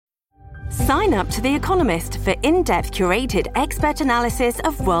Sign up to The Economist for in-depth curated expert analysis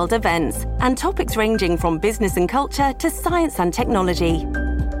of world events and topics ranging from business and culture to science and technology.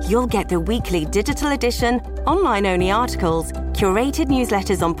 You'll get the weekly digital edition, online-only articles, curated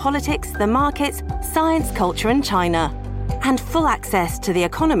newsletters on politics, the markets, science, culture and China, and full access to The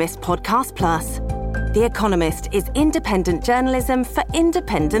Economist Podcast Plus. The Economist is independent journalism for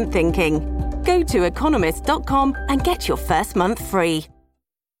independent thinking. Go to economist.com and get your first month free.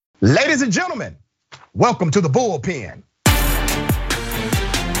 Ladies and gentlemen, welcome to the Bullpen.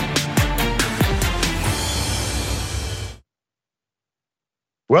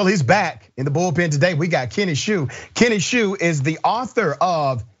 Well, he's back in the Bullpen today. We got Kenny Xu. Kenny Xu is the author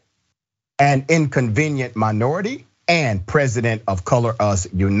of An Inconvenient Minority and president of Color Us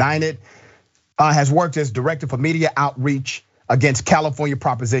United. Has worked as director for media outreach against California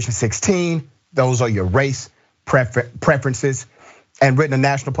Proposition 16. Those are your race preferences. And written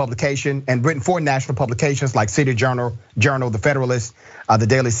for national publications like City Journal, The Federalist, The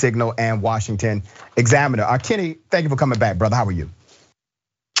Daily Signal, and Washington Examiner. Kenny, thank you for coming back, brother. How are you?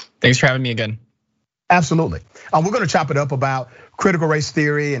 Thanks for having me again. Absolutely. We're going to chop it up about critical race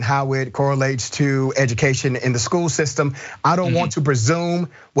theory and how it correlates to education in the school system. I don't want to presume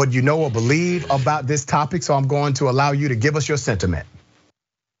what you know or believe about this topic, so I'm going to allow you to give us your sentiment.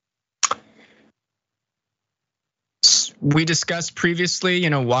 We discussed previously,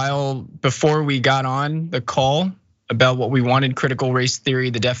 while before we got on the call about what we wanted critical race theory,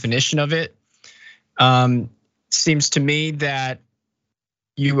 the definition of it. Seems to me that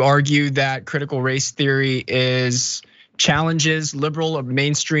you argue that critical race theory challenges liberal or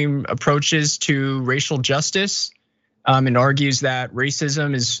mainstream approaches to racial justice, and argues that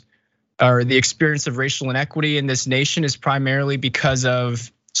racism or the experience of racial inequity in this nation is primarily because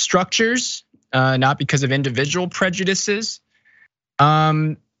of structures, not because of individual prejudices.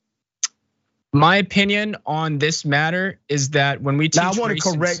 My opinion on this matter is that when we teach now, I want to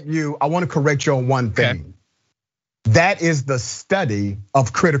correct you on one thing. Okay. That is the study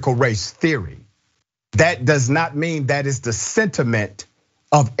of critical race theory. That does not mean that is the sentiment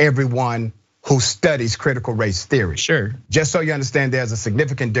of everyone who studies critical race theory. Sure. Just so you understand, there's a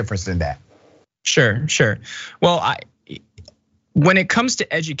significant difference in that. Sure. Well, when it comes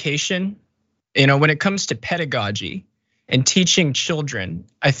to education, when it comes to pedagogy and teaching children,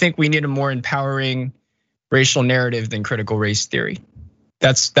 I think we need a more empowering racial narrative than critical race theory.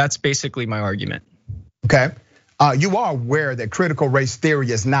 That's basically my argument. Okay. You are aware that critical race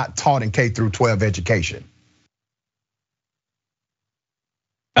theory is not taught in K through 12 education.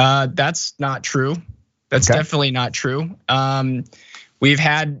 That's not true. That's definitely not true. I've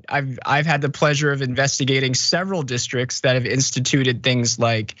had the pleasure of investigating several districts that have instituted things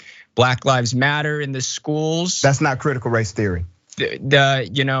like Black Lives Matter in the schools. That's not critical race theory.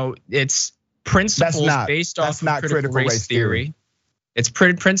 It's principles based off of critical race theory. It's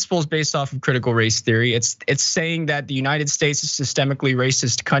principles based off of critical race theory. It's saying that the United States is a systemically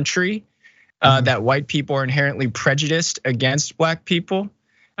racist country, that white people are inherently prejudiced against black people,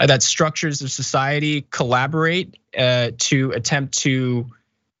 that structures of society collaborate to attempt to,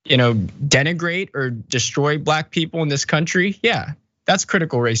 denigrate or destroy black people in this country. Yeah, that's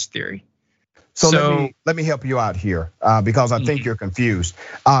critical race theory. So let me help you out here because I think you're confused.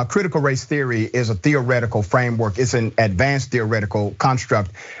 Critical race theory is a theoretical framework. It's an advanced theoretical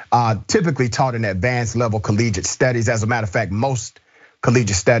construct, typically taught in advanced level collegiate studies. As a matter of fact, most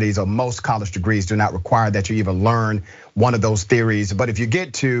collegiate studies or most college degrees do not require that you even learn one of those theories. But if you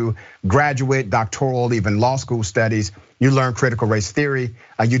get to graduate, doctoral, even law school studies, you learn critical race theory.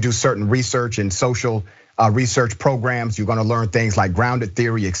 You do certain research in social research programs. You're going to learn things like grounded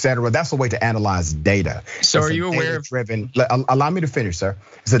theory, et cetera. That's a way to analyze data. So are you aware of? Allow me to finish, sir.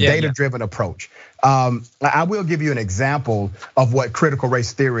 It's a data-driven approach. I will give you an example of what critical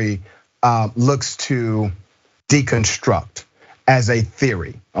race theory looks to deconstruct as a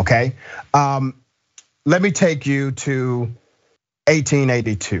theory, okay? Let me take you to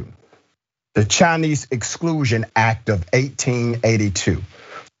 1882, the Chinese Exclusion Act of 1882.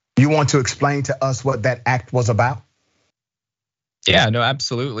 You want to explain to us what that act was about? Yeah, no,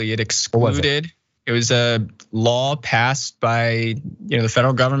 absolutely. It excluded. It was a law passed by the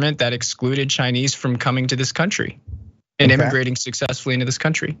federal government that excluded Chinese from coming to this country and immigrating successfully into this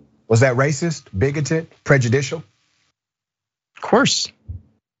country. Was that racist, bigoted, prejudicial? Of course.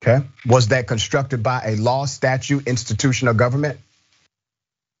 Okay. Was that constructed by a law, statute, institution, or government?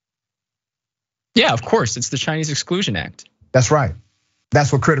 Yeah, of course. It's the Chinese Exclusion Act. That's right.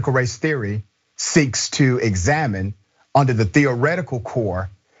 That's what critical race theory seeks to examine under the theoretical core,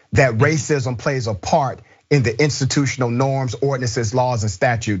 that racism plays a part in the institutional norms, ordinances, laws, and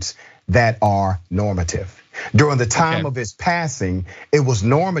statutes that are normative. During the time of his passing, it was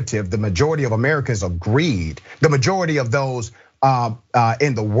normative. The majority of Americans agreed. The majority of those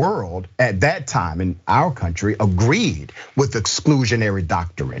in the world at that time in our country agreed with exclusionary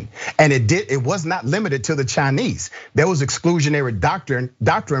doctrine. And it was not limited to the Chinese. There was exclusionary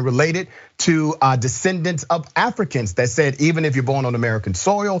doctrine related to descendants of Africans that said, even if you're born on American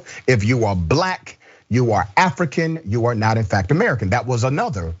soil, if you are black, you are African, you are not in fact American. That was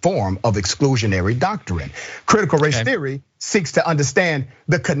another form of exclusionary doctrine. Critical race theory seeks to understand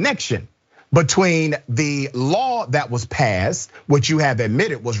the connection between the law that was passed, which you have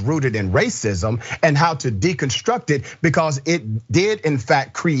admitted was rooted in racism, and how to deconstruct it, because it did in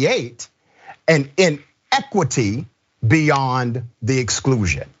fact create an inequity beyond the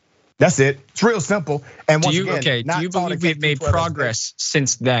exclusion. That's it. It's real simple. And once again, do you believe we've made progress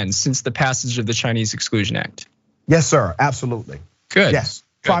since then, since the passage of the Chinese Exclusion Act? Yes, sir. Absolutely. Good. Yes.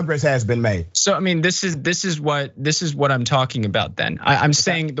 Progress has been made. So I mean, this is what I'm talking about. Then I'm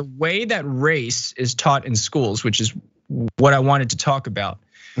saying the way that race is taught in schools, which is what I wanted to talk about.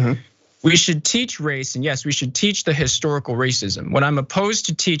 We should teach race, and yes, we should teach the historical racism. What I'm opposed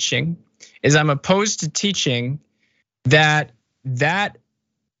to teaching is that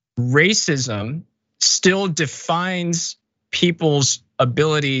racism still defines people's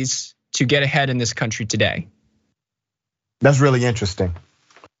abilities to get ahead in this country today. That's really interesting.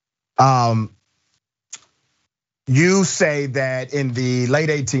 You say that in the late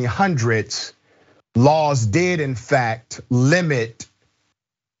 1800s, laws did in fact limit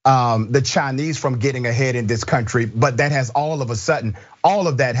the Chinese from getting ahead in this country, but that has all of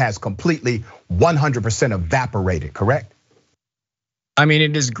that has completely 100% evaporated, correct? I mean,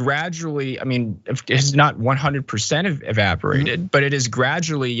 it is gradually, it's not 100% evaporated, but it is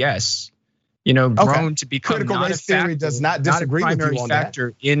gradually, yes, grown to become critical race theory does not disagree with you on that.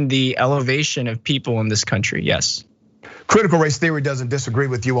 In the elevation of people in this country, yes. Critical race theory doesn't disagree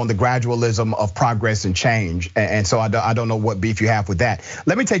with you on the gradualism of progress and change, and so I don't know what beef you have with that.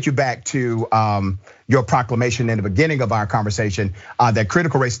 Let me take you back to your proclamation in the beginning of our conversation that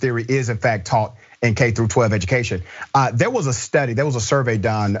critical race theory is in fact taught in K through 12 education. There was a survey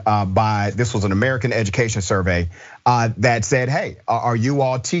done this was an American education survey that said, hey, are you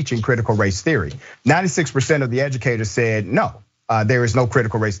all teaching critical race theory? 96% of the educators said no. There is no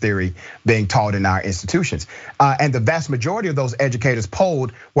critical race theory being taught in our institutions. And the vast majority of those educators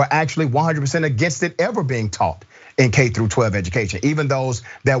polled were actually 100% against it ever being taught in K through 12 education. Even those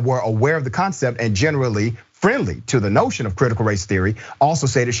that were aware of the concept and generally friendly to the notion of critical race theory also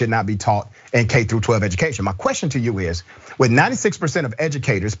said it should not be taught in K through 12 education. My question to you is, with 96% of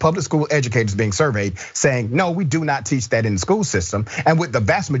educators, public school educators being surveyed saying, no, we do not teach that in the school system, and with the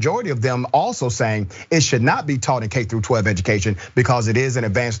vast majority of them also saying it should not be taught in K through 12 education because it is an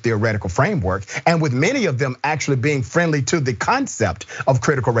advanced theoretical framework, and with many of them actually being friendly to the concept of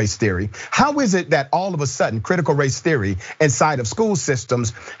critical race theory, how is it that all of a sudden critical race theory inside of school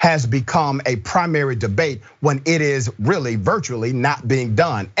systems has become a primary debate when it is really virtually not being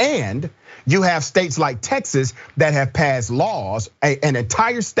done? And you have states like Texas that have passed laws, an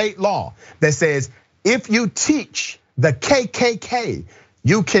entire state law that says if you teach the KKK,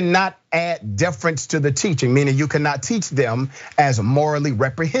 you cannot add deference to the teaching, meaning you cannot teach them as morally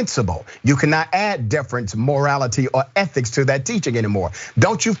reprehensible. You cannot add deference, morality, or ethics to that teaching anymore.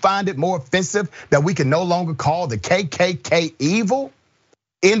 Don't you find it more offensive that we can no longer call the KKK evil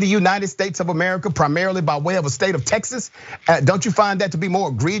in the United States of America, primarily by way of a state of Texas? Don't you find that to be more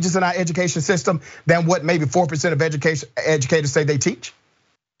egregious in our education system than what maybe 4% of educators say they teach?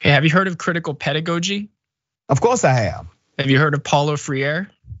 Hey, have you heard of critical pedagogy? Of course I have. Have you heard of Paulo Freire?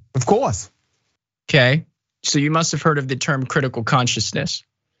 Of course. Okay, so you must have heard of the term critical consciousness.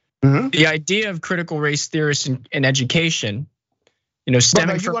 The idea of critical race theorists in education,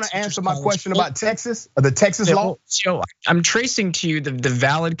 stemming from. You want to answer my question about Texas, or the Texas law? So I'm tracing to you the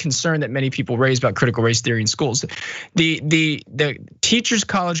valid concern that many people raise about critical race theory in schools. The Teachers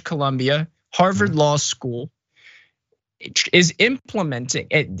College Columbia, Harvard Law School is implementing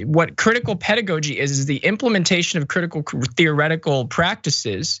what critical pedagogy is the implementation of critical theoretical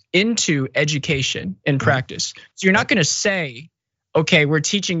practices into education and practice. So you're not going to say, okay, we're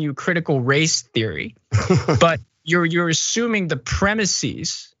teaching you critical race theory, but you're assuming the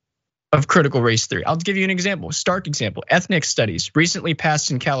premises of critical race theory. I'll give you an example, a stark example. Ethnic studies recently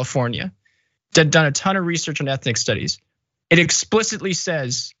passed in California. Done a ton of research on ethnic studies. It explicitly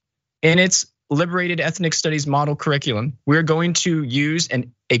says in its liberated ethnic studies model curriculum, we're going to use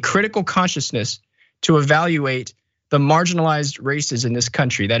a critical consciousness to evaluate the marginalized races in this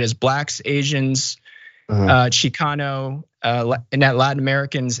country. That is blacks, Asians, Chicano, Latin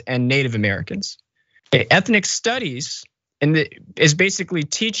Americans, and Native Americans. Ethnic studies is basically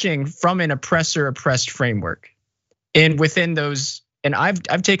teaching from an oppressor-oppressed framework. And within those, and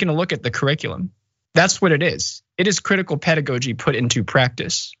I've taken a look at the curriculum. That's what it is. It is critical pedagogy put into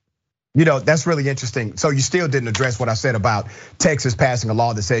practice. You know, that's really interesting. So you still didn't address what I said about Texas passing a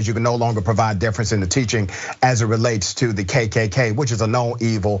law that says you can no longer provide deference in the teaching as it relates to the KKK, which is a known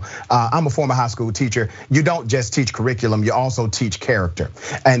evil. I'm a former high school teacher. You don't just teach curriculum, you also teach character.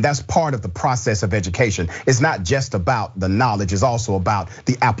 And that's part of the process of education. It's not just about the knowledge, it's also about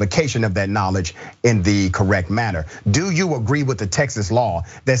the application of that knowledge in the correct manner. Do you agree with the Texas law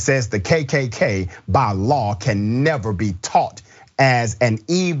that says the KKK by law can never be taught as an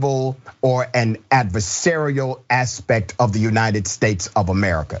evil or an adversarial aspect of the United States of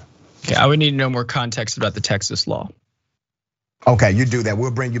America? Okay, I would need to know more context about the Texas law. Okay, you do that.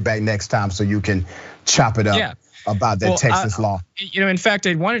 We'll bring you back next time so you can chop it up about that Texas law. You know, in fact,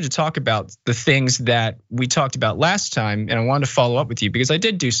 I wanted to talk about the things that we talked about last time, and I wanted to follow up with you because I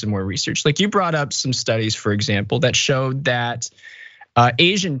did do some more research. Like you brought up some studies, for example, that showed that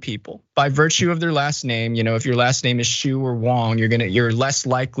Asian people, by virtue of their last name, you know, if your last name is Xu or Wong, you're less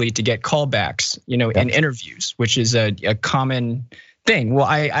likely to get callbacks, you know, in interviews, which is a common thing. Well,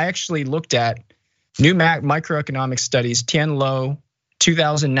 I actually looked at New Microeconomic Studies, Tian Lo,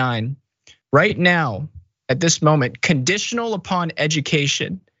 2009. Right now, at this moment, conditional upon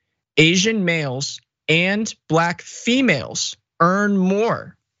education, Asian males and Black females earn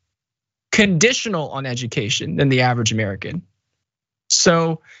more conditional on education than the average American.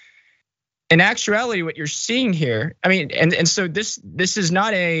 So in actuality, what you're seeing here, I mean, and so this is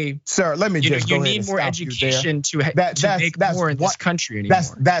not a, sir, let me just go you ahead need and more stop education to make more in this country anymore.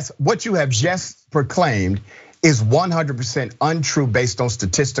 That's what you have just proclaimed is 100% untrue based on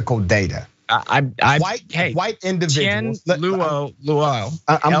statistical data. White individuals. I'm gonna go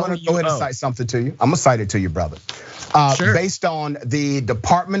ahead and cite something to you. I'm gonna cite it to you, brother. Sure. Based on the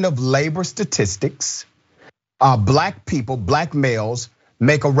Department of Labor statistics, Black people, Black males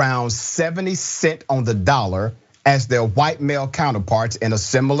make around 70 cents on the dollar as their white male counterparts in a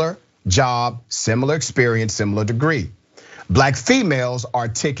similar job, similar experience, similar degree. Black females are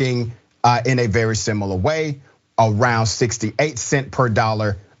ticking in a very similar way, around 68 cents per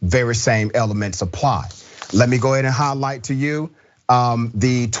dollar, very same elements apply. Let me go ahead and highlight to you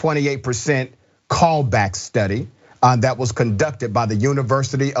the 28% callback study that was conducted by the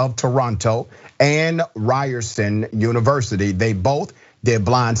University of Toronto and Ryerson University. They both did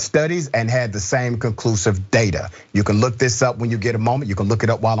blind studies and had the same conclusive data. You can look this up when you get a moment. You can look it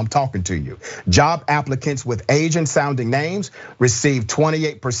up while I'm talking to you. Job applicants with Asian sounding names received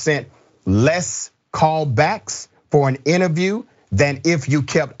 28% less callbacks for an interview than if you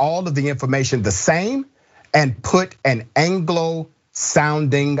kept all of the information the same and put an Anglo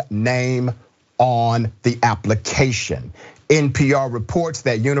sounding name on the application. NPR reports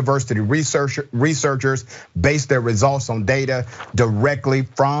that university researchers based their results on data directly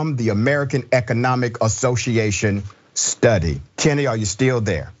from the American Economic Association study. Kenny, are you still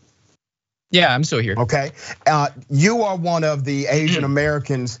there? Yeah, I'm still here. Okay, you are one of the Asian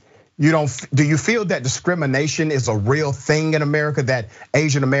Americans. Do you feel that discrimination is a real thing in America, that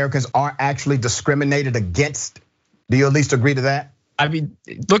Asian Americans are actually discriminated against? Do you at least agree to that? I mean,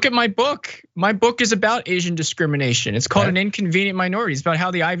 look at my book. My book is about Asian discrimination. It's called An Inconvenient Minority. It's about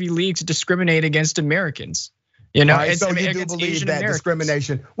how the Ivy Leagues discriminate against Americans. You know, so you do believe that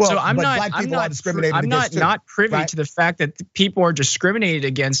discrimination. Well, so Black people are discriminated against too. I'm not privy to the fact that people are discriminated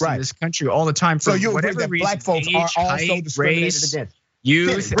against in this country all the time for whatever reason. Black folks are also discriminated against.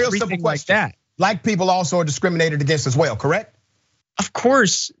 Youth, real simple question. Like that. Black people also are discriminated against as well, correct? Of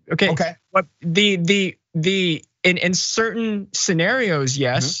course. Okay. But in certain scenarios,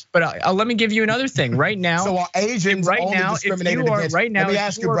 yes. But let me give you another thing. Right now, so are Asians only discriminated against? Let me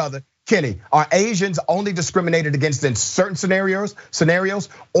ask you, brother Kenny, are Asians only discriminated against in certain scenarios,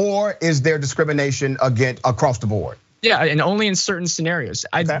 or is there discrimination against across the board? Yeah, and only in certain scenarios.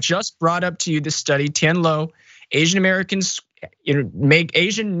 I just brought up to you this study, Tian Lo, Asian Americans,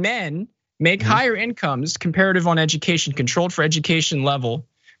 Asian men make higher incomes comparative on education, controlled for education level.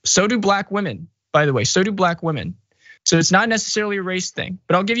 So do Black women, by the way, So it's not necessarily a race thing,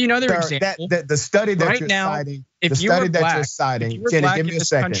 but I'll give you another example. The study that you're citing, Kenny, give me a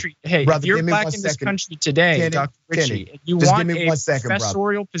second. Hey, brother, if you're Black in this country today, Dr. Ritchie, if you want a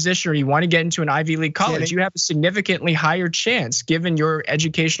professorial position or you want to get into an Ivy League college, you have a significantly higher chance given your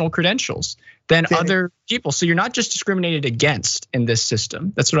educational credentials than other people. So you're not just discriminated against in this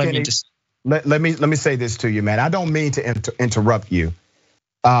system. That's what I mean to say. Let me say this to you, man. I don't mean to interrupt you.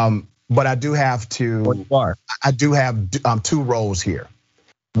 but I do have to. I do have 2 roles here.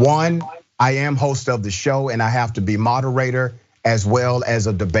 One, I am host of the show, and I have to be moderator as well as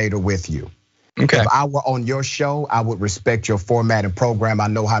a debater with you. Okay. If I were on your show, I would respect your format and program. I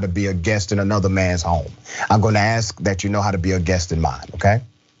know how to be a guest in another man's home. I'm going to ask that you know how to be a guest in mine, okay?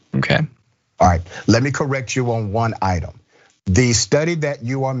 Okay. All right, let me correct you on one item. The study that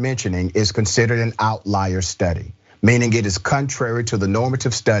you are mentioning is considered an outlier study, meaning it is contrary to the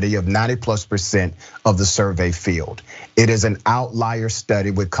normative study of 90+% of the survey field. It is an outlier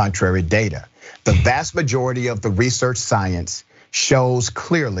study with contrary data. The vast majority of the research science shows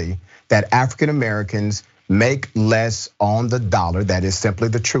clearly that African Americans make less on the dollar. That is simply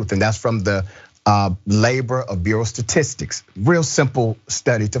the truth, and that's from the Labor of Bureau Statistics. Real simple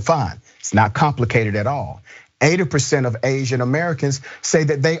study to find. It's not complicated at all. 80% of Asian Americans say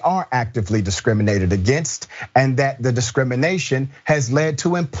that they are actively discriminated against, and that the discrimination has led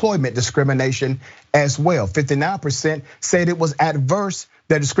to employment discrimination as well. 59% said it was adverse,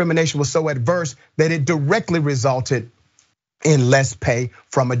 that discrimination was so adverse that it directly resulted in less pay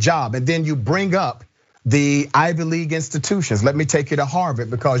from a job. And then you bring up the Ivy League institutions. Let me take you to Harvard,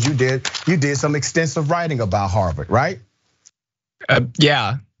 because you did some extensive writing about Harvard, right?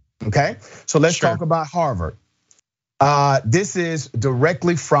 Yeah. Okay, so let's talk about Harvard. This is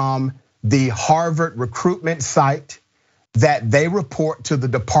directly from the Harvard recruitment site that they report to the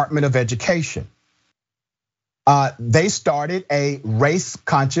Department of Education. They started a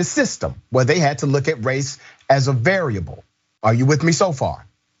race-conscious system where they had to look at race as a variable. Are you with me so far?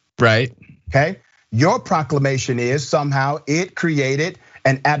 Right. Okay, your proclamation is somehow it created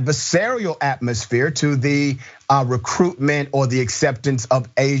an adversarial atmosphere to the recruitment or the acceptance of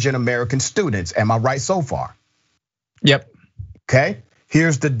Asian American students. Am I right so far? Yep. Okay,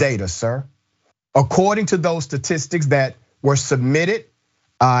 here's the data, sir. According to those statistics that were submitted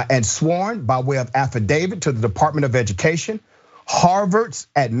and sworn by way of affidavit to the Department of Education, Harvard's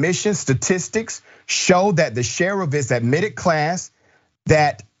admission statistics show that the share of its admitted class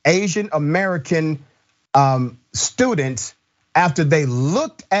that Asian American students, after they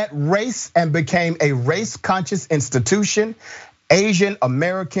looked at race and became a race-conscious institution, Asian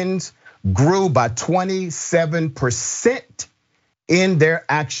Americans grew by 27% in their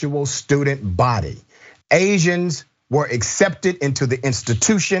actual student body. Asians were accepted into the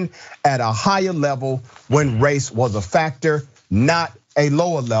institution at a higher level when race was a factor, not a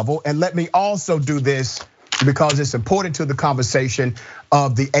lower level. And let me also do this because it's important to the conversation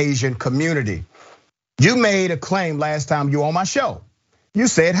of the Asian community. You made a claim last time you were on my show. You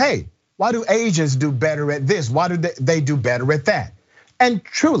said, hey, why do Asians do better at this? Why do they do better at that? And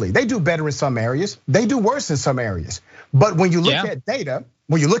truly, they do better in some areas. They do worse in some areas. But when you look at data,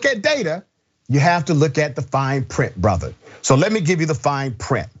 you have to look at the fine print, brother. So let me give you the fine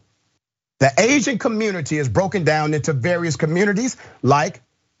print. The Asian community is broken down into various communities like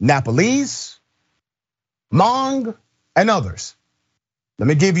Nepalese, Hmong, and others. Let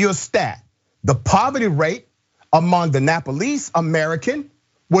me give you a stat. The poverty rate among the Nepalese American,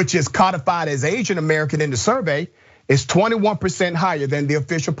 which is codified as Asian American in the survey, is 21% higher than the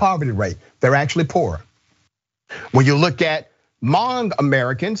official poverty rate. They're actually poorer. When you look at Hmong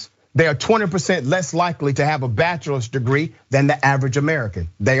Americans, they are 20% less likely to have a bachelor's degree than the average American.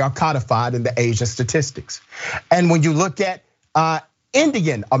 They are codified in the Asian statistics. And when you look at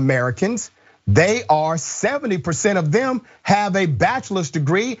Indian Americans, they are 70% of them have a bachelor's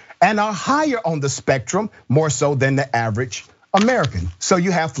degree and are higher on the spectrum, more so than the average American. So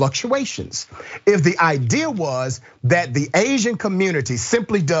you have fluctuations. If the idea was that the Asian community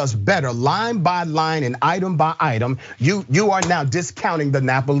simply does better line by line and item by item, you are now discounting the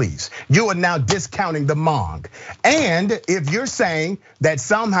Nepalese. You are now discounting the Hmong. And if you're saying that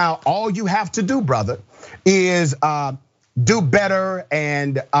somehow all you have to do, brother, is do better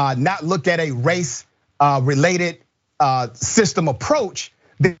and not look at a race related system approach,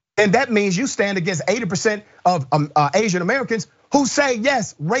 then that means you stand against 80% of Asian Americans who say,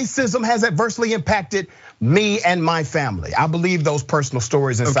 yes, racism has adversely impacted me and my family. I believe those personal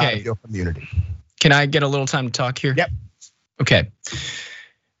stories inside of your community. Can I get a little time to talk here? Yep. Okay.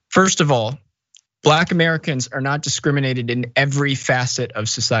 First of all, Black Americans are not discriminated in every facet of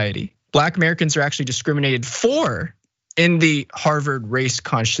society. Black Americans are actually discriminated for in the Harvard race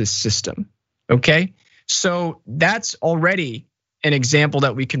conscious system, okay? So that's already an example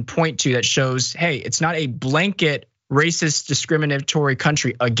that we can point to that shows, hey, it's not a blanket racist discriminatory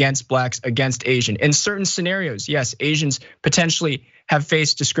country against Blacks, against Asian. In certain scenarios, yes, Asians potentially have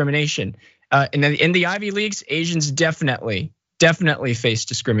faced discrimination. And then in the Ivy Leagues, Asians definitely face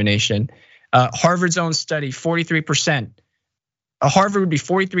discrimination. Harvard's own study, 43% Harvard would be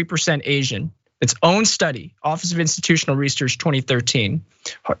 43% Asian. Its own study, Office of Institutional Research 2013.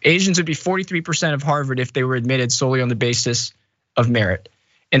 Asians would be 43% of Harvard if they were admitted solely on the basis of merit.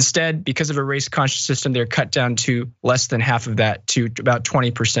 Instead, because of a race-conscious system, they're cut down to less than half of that, to about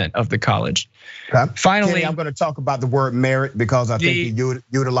 20% of the college. Okay. Finally, Kenny, I'm going to talk about the word merit because I think you're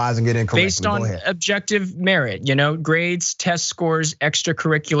utilizing it incorrectly. Based on objective merit, grades, test scores,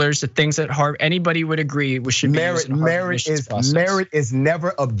 extracurriculars, the things that anybody would agree should be used in merit is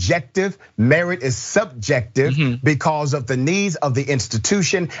never objective. Merit is subjective because of the needs of the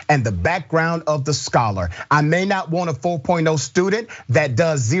institution and the background of the scholar. I may not want a 4.0 student that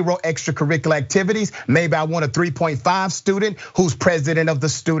does 0 extracurricular activities. Maybe I want a 3.5 student who's president of the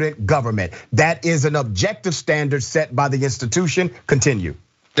student government. That is an objective standard set by the institution. Continue.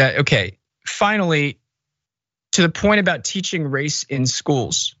 Okay. Finally, to the point about teaching race in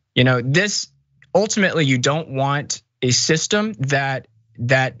schools, this ultimately you don't want a system that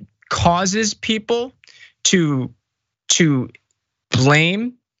causes people to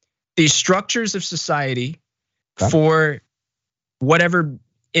blame the structures of society for whatever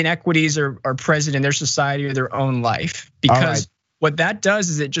inequities are present in their society or their own life. Because what that does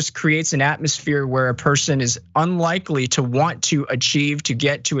is it just creates an atmosphere where a person is unlikely to want to achieve, to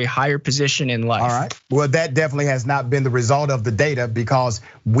get to a higher position in life. All right, well, that definitely has not been the result of the data because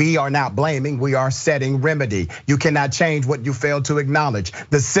we are not blaming, we are setting remedy. You cannot change what you fail to acknowledge.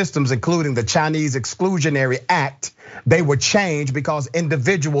 The systems, including the Chinese Exclusionary Act, they were changed because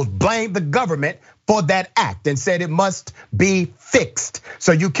individuals blamed the government for that act and said it must be fixed.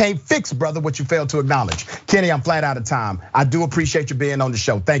 So you can't fix, brother, what you failed to acknowledge. Kenny, I'm flat out of time. I do appreciate you being on the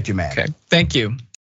show. Thank you, man. Okay, thank you.